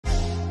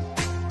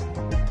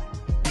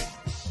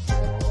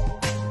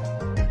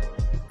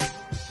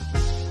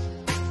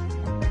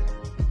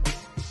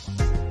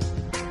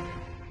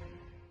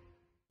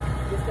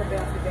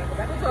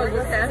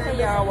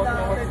y'all,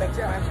 welcome back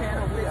to my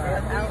channel. We are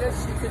out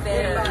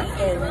today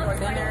eating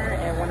dinner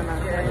at one of my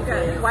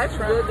friends' Wife's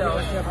good though.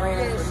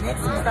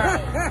 Next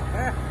stop.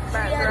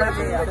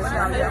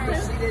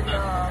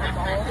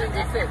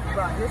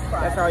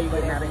 That's all you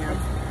getting out of him.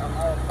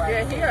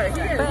 Yeah, he got he's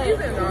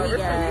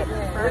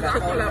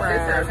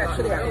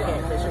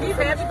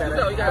happy too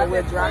though. But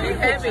we're dropping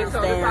pictures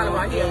down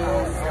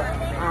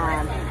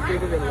and do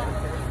the video.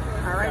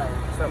 All right.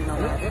 So no, all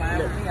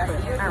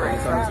right.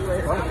 So I'll see you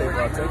later. All right,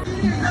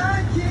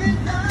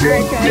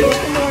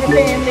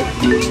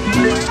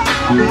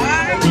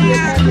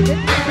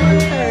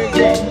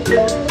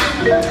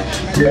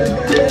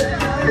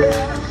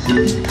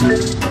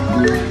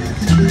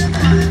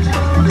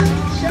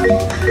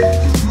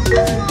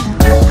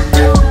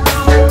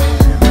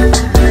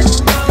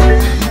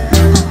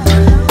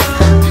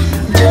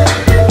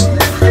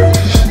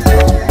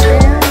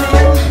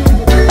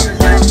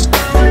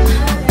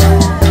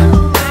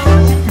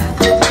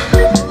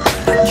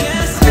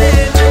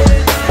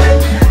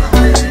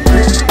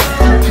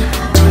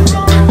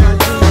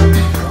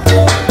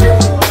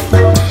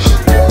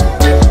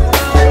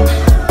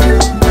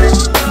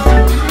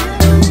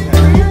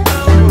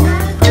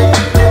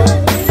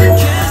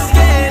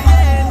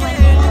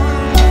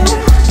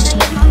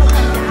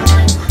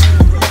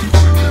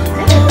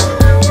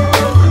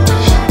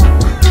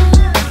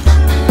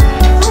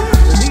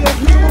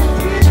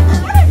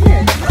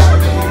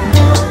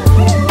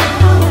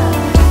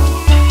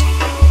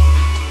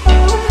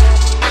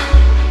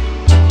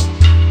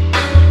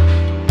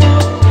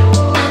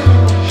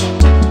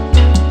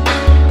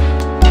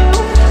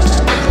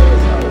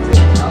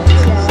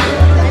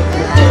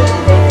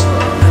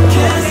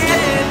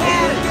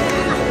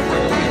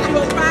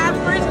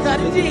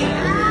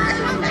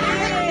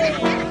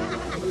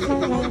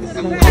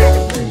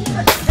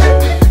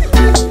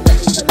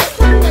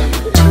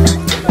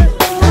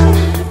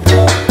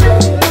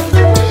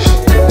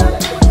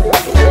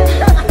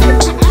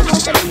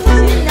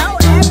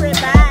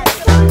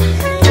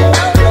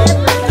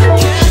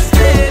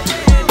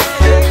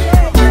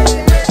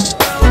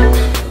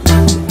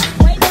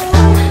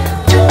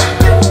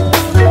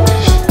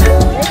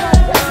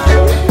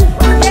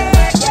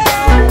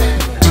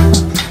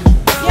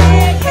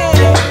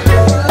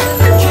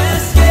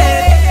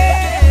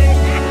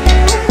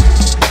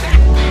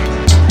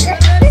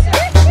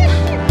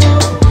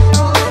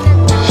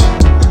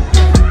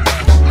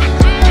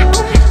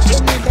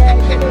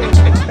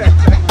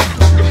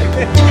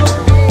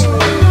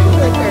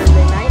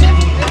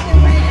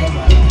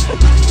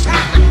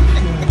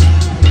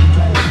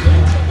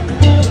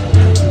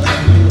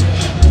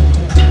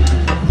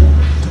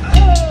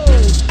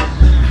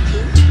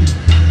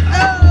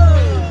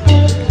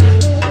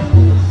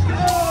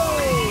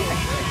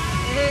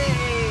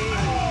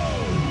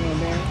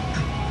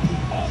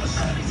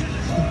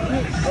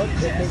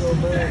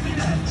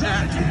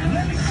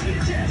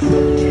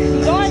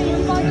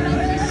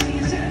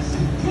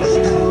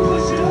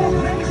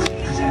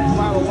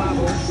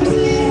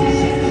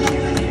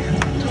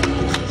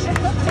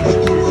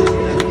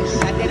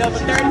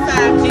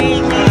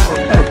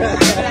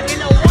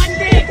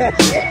 y'all.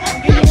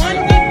 Good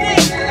morning,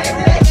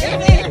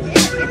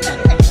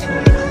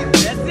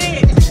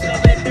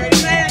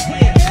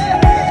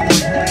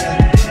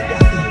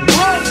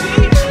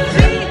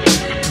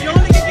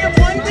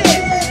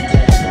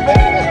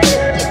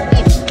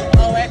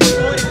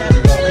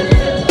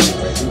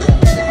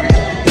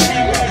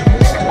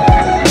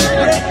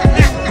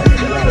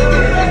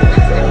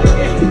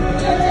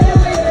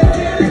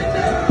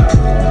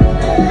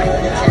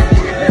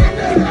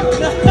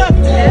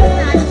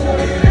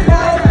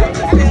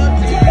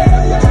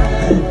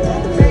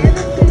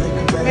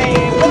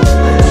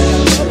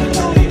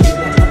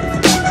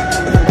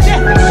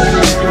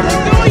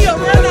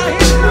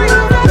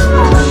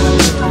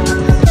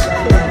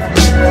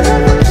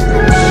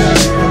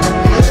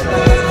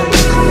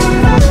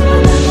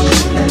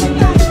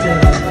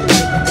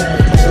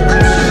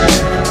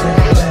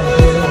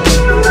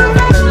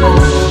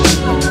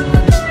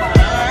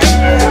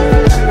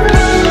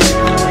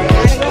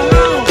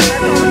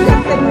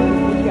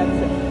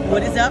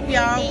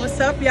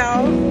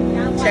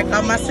 Check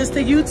out my sister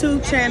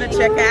YouTube channel.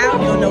 Check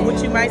out. You don't know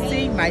what you might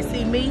see. Might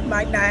see me,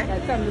 might not.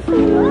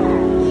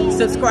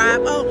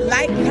 Subscribe. Oh,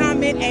 like,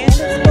 comment, and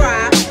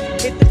subscribe.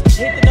 Hit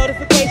the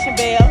notification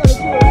bell.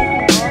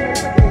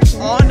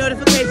 All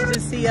notifications to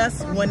see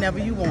us whenever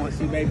you want.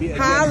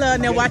 Holla.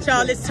 Now watch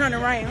all this turn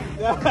around.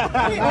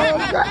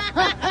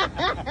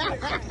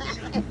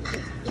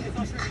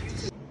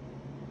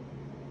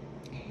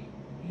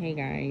 Hey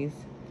guys,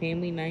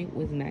 family night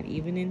was not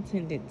even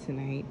intended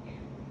tonight,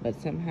 but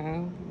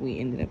somehow we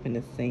ended up in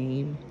the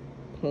same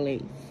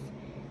place.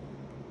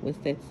 What's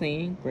that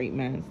saying? Great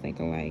minds think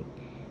alike.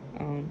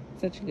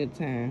 Such a good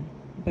time.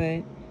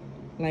 But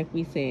like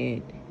we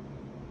said,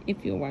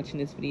 if you're watching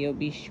this video,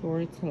 be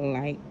sure to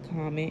like,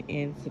 comment,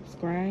 and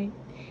subscribe,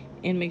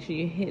 and make sure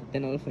you hit the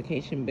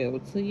notification bell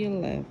to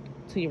your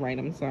right,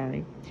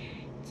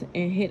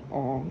 and hit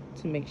all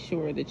to make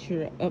sure that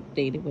you're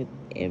updated with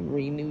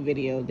every new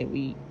video that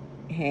we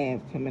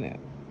have coming up.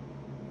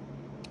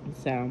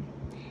 So,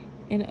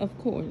 and of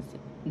course,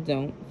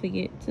 don't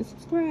forget to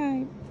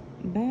subscribe.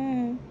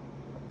 Bye.